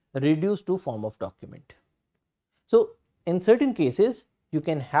property reduced to form of document. So, in certain cases you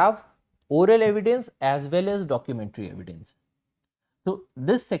can have oral evidence as well as documentary evidence. So,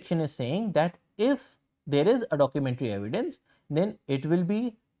 this section is saying that if there is a documentary evidence, then it will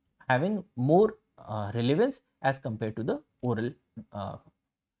be having more relevance as compared to the oral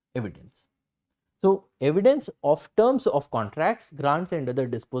evidence. So, evidence of terms of contracts, grants and other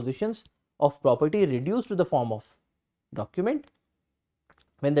dispositions of property reduced to the form of document.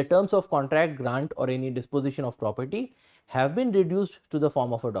 When the terms of contract, grant or any disposition of property have been reduced to the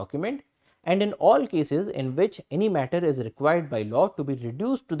form of a document, and in all cases in which any matter is required by law to be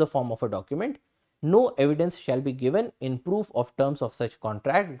reduced to the form of a document, no evidence shall be given in proof of terms of such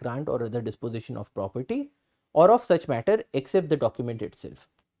contract, grant or other disposition of property or of such matter except the document itself,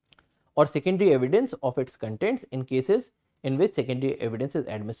 or secondary evidence of its contents in cases in which secondary evidence is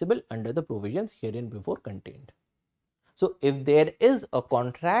admissible under the provisions herein before contained. So, if there is a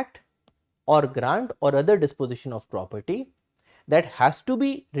contract or grant or other disposition of property that has to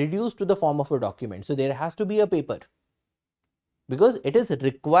be reduced to the form of a document, so there has to be a paper, because it is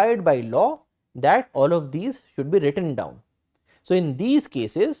required by law that all of these should be written down. So, in these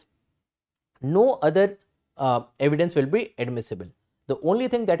cases no other evidence will be admissible. The only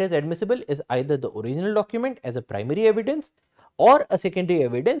thing that is admissible is either the original document as a primary evidence or a secondary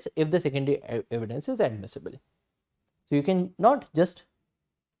evidence if the secondary evidence is admissible. So, you can not just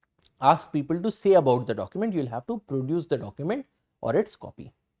ask people to say about the document, you will have to produce the document or its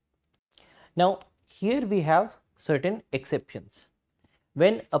copy. Now, here we have certain exceptions.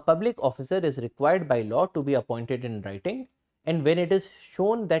 When a public officer is required by law to be appointed in writing, and when it is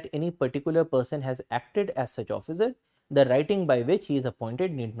shown that any particular person has acted as such officer, the writing by which he is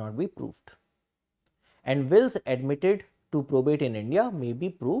appointed need not be proved, and wills admitted to probate in India may be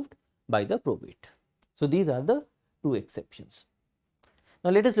proved by the probate. So, these are the two exceptions. Now,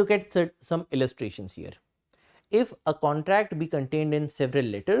 let us look at some illustrations here. If a contract be contained in several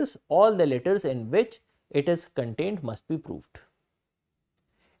letters, all the letters in which it is contained must be proved.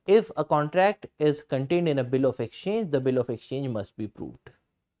 If a contract is contained in a bill of exchange, the bill of exchange must be proved.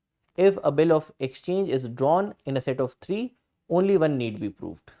 If a bill of exchange is drawn in a set of 3, only one need be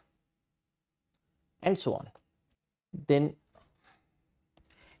proved, and so on. Then,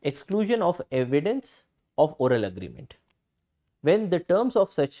 exclusion of evidence of oral agreement. When the terms of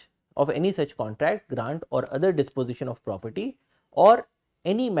any such contract, grant or other disposition of property or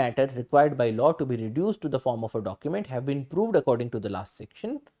any matter required by law to be reduced to the form of a document have been proved according to the last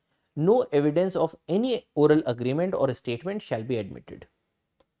section, no evidence of any oral agreement or statement shall be admitted.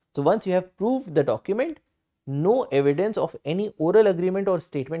 So, once you have proved the document, no evidence of any oral agreement or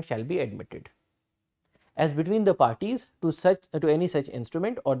statement shall be admitted as between the parties to any such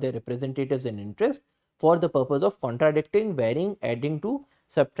instrument or their representatives in interest for the purpose of contradicting, varying, adding to,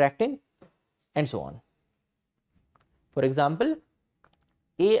 subtracting and so on. For example,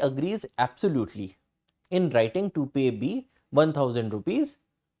 A agrees absolutely in writing to pay B 1000 rupees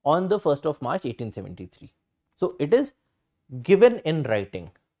on the 1st of March 1873. So, it is given in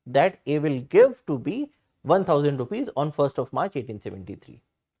writing that A will give to B 1000 rupees on 1st of March 1873.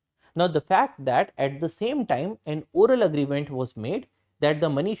 Now, the fact that at the same time an oral agreement was made that the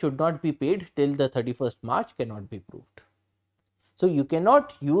money should not be paid till the 31st March cannot be proved. So, you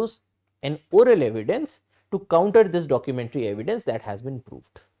cannot use an oral evidence to counter this documentary evidence that has been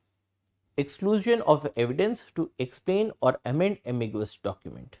proved. Exclusion of evidence to explain or amend ambiguous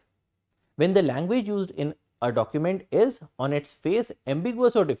document. When the language used in a document is on its face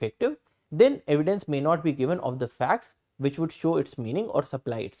ambiguous or defective, then evidence may not be given of the facts which would show its meaning or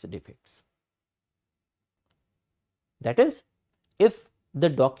supply its defects. That is, if the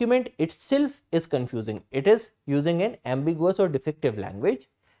document itself is confusing, it is using an ambiguous or defective language,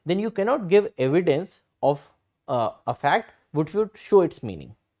 then you cannot give evidence of a fact which would show its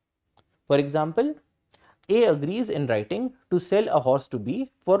meaning. For example, A agrees in writing to sell a horse to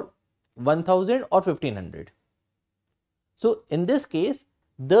B for 1000 or 1500. So, in this case,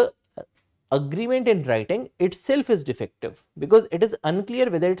 the agreement in writing itself is defective because it is unclear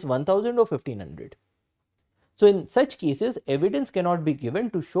whether it is 1000 or 1500. So, in such cases, evidence cannot be given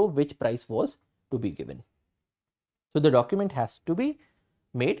to show which price was to be given. So, the document has to be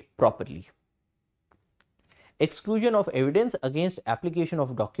made properly. Exclusion of evidence against application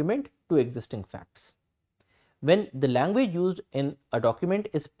of document to existing facts. When the language used in a document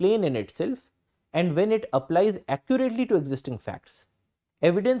is plain in itself and when it applies accurately to existing facts,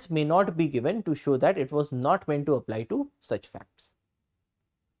 evidence may not be given to show that it was not meant to apply to such facts.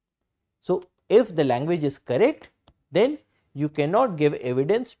 So, if the language is correct, then you cannot give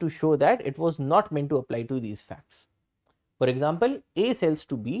evidence to show that it was not meant to apply to these facts. For example, A sells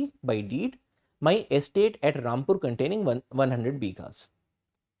to B by deed my estate at Rampur containing 100 bighas,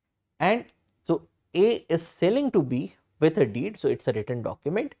 and so A is selling to B with a deed, so it is a written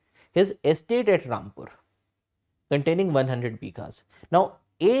document, his estate at Rampur containing 100 bighas. Now,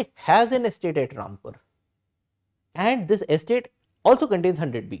 A has an estate at Rampur and this estate also contains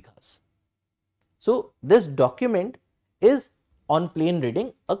 100 bighas. So this document is on plain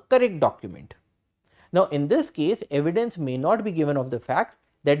reading a correct document. Now in this case, evidence may not be given of the fact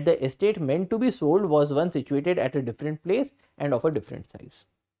that the estate meant to be sold was one situated at a different place and of a different size.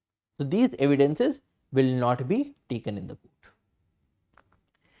 So these evidences will not be taken in the court.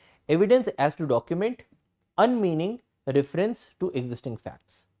 Evidence as to document unmeaning reference to existing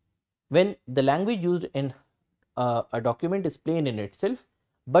facts. When the language used in a document is plain in itself,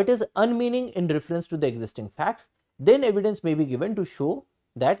 but is unmeaning in reference to the existing facts, then evidence may be given to show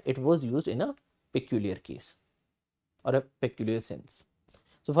that it was used in a peculiar case or a peculiar sense.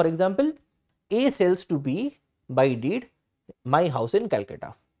 So for example, A sells to B by deed my house in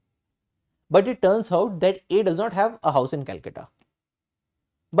Calcutta, but it turns out that A does not have a house in Calcutta,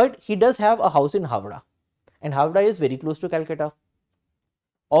 but he does have a house in Havda, and Havda is very close to Calcutta,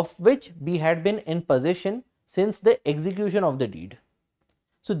 of which B had been in possession since the execution of the deed.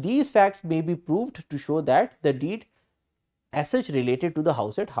 So these facts may be proved to show that the deed as such related to the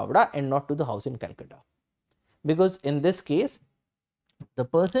house at Havda and not to the house in Calcutta, because in this case the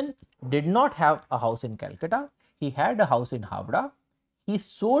person did not have a house in Calcutta, he had a house in Havda, he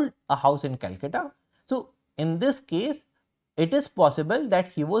sold a house in Calcutta. So in this case it is possible that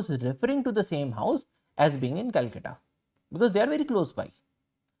he was referring to the same house as being in Calcutta, because they are very close by,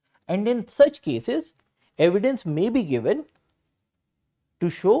 and in such cases evidence may be given to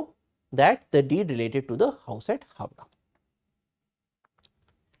show that the deed related to the house at Havda.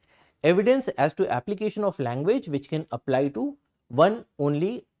 Evidence as to application of language which can apply to one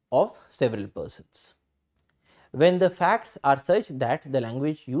only of several persons. When the facts are such that the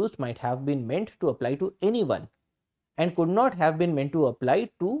language used might have been meant to apply to anyone and could not have been meant to apply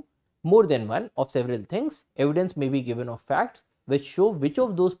to more than one of several things, evidence may be given of facts which show which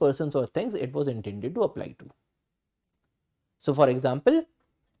of those persons or things it was intended to apply to. So for example,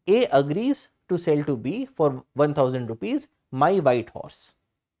 A agrees to sell to B for 1000 rupees my white horse,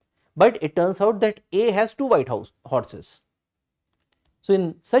 but it turns out that A has two white horses. So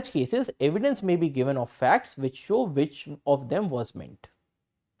in such cases evidence may be given of facts which show which of them was meant,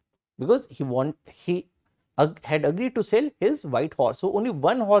 because he had agreed to sell his white horse, so only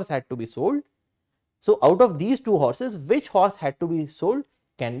one horse had to be sold. So out of these two horses, which horse had to be sold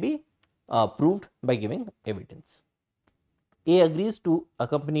can be proved by giving evidence. A agrees to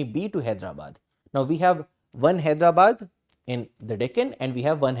accompany B to Hyderabad. Now we have one Hyderabad in the Deccan and we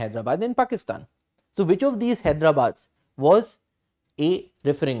have one Hyderabad in Pakistan. So which of these Hyderabad's was A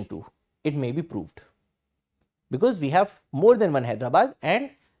referring to? It may be proved, because we have more than one Hyderabad and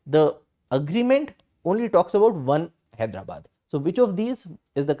the agreement only talks about one Hyderabad. So which of these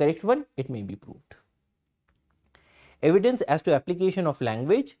is the correct one? It may be proved. Evidence as to application of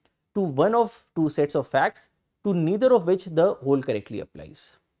language to one of two sets of facts to neither of which the whole correctly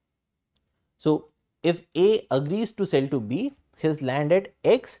applies. So if A agrees to sell to B his land at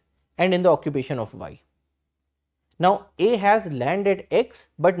X and in the occupation of Y. Now A has land at X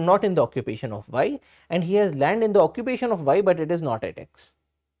but not in the occupation of Y, and he has land in the occupation of Y but it is not at X.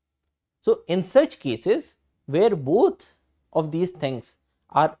 So in such cases where both of these things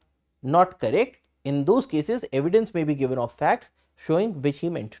are not correct, in those cases evidence may be given of facts showing which he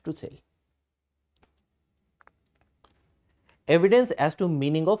meant to sell. Evidence as to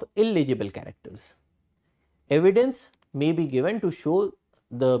meaning of illegible characters. Evidence may be given to show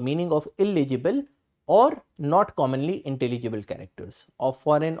the meaning of illegible or not commonly intelligible characters of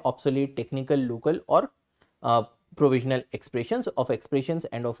foreign, obsolete, technical, local or provisional expressions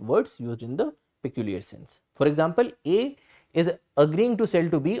and of words used in the peculiar sense. For example, A is agreeing to sell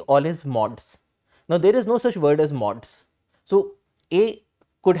to B all his mods. Now there is no such word as mods. So A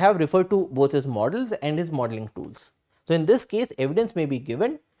could have referred to both his models and his modeling tools. So in this case evidence may be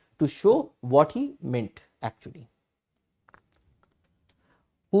given to show what he meant actually.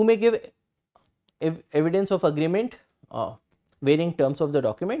 Who may give evidence of agreement? Varying terms of the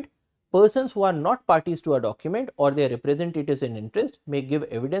document. Persons who are not parties to a document or their representatives in interest may give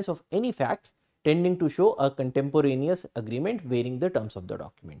evidence of any facts tending to show a contemporaneous agreement varying the terms of the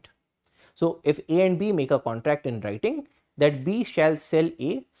document. So if A and B make a contract in writing that B shall sell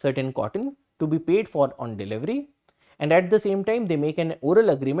A certain cotton to be paid for on delivery, and at the same time they make an oral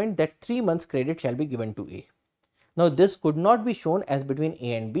agreement that 3 months credit shall be given to A. Now this could not be shown as between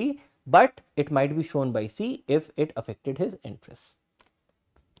A and B, but it might be shown by C if it affected his interests.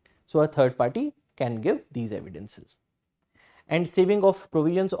 So a third party can give these evidences. And saving of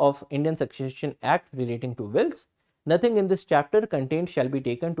provisions of Indian Succession Act relating to wills. Nothing in this chapter contained shall be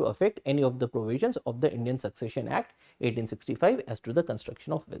taken to affect any of the provisions of the Indian Succession Act 1865 as to the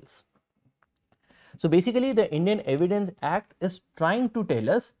construction of wills. So basically the Indian Evidence Act is trying to tell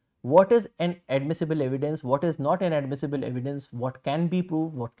us what is an admissible evidence, what is not an admissible evidence, what can be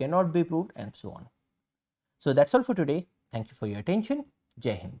proved, what cannot be proved, and so on. So that's all for today. Thank you for your attention.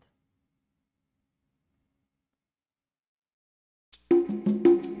 Jai Hind.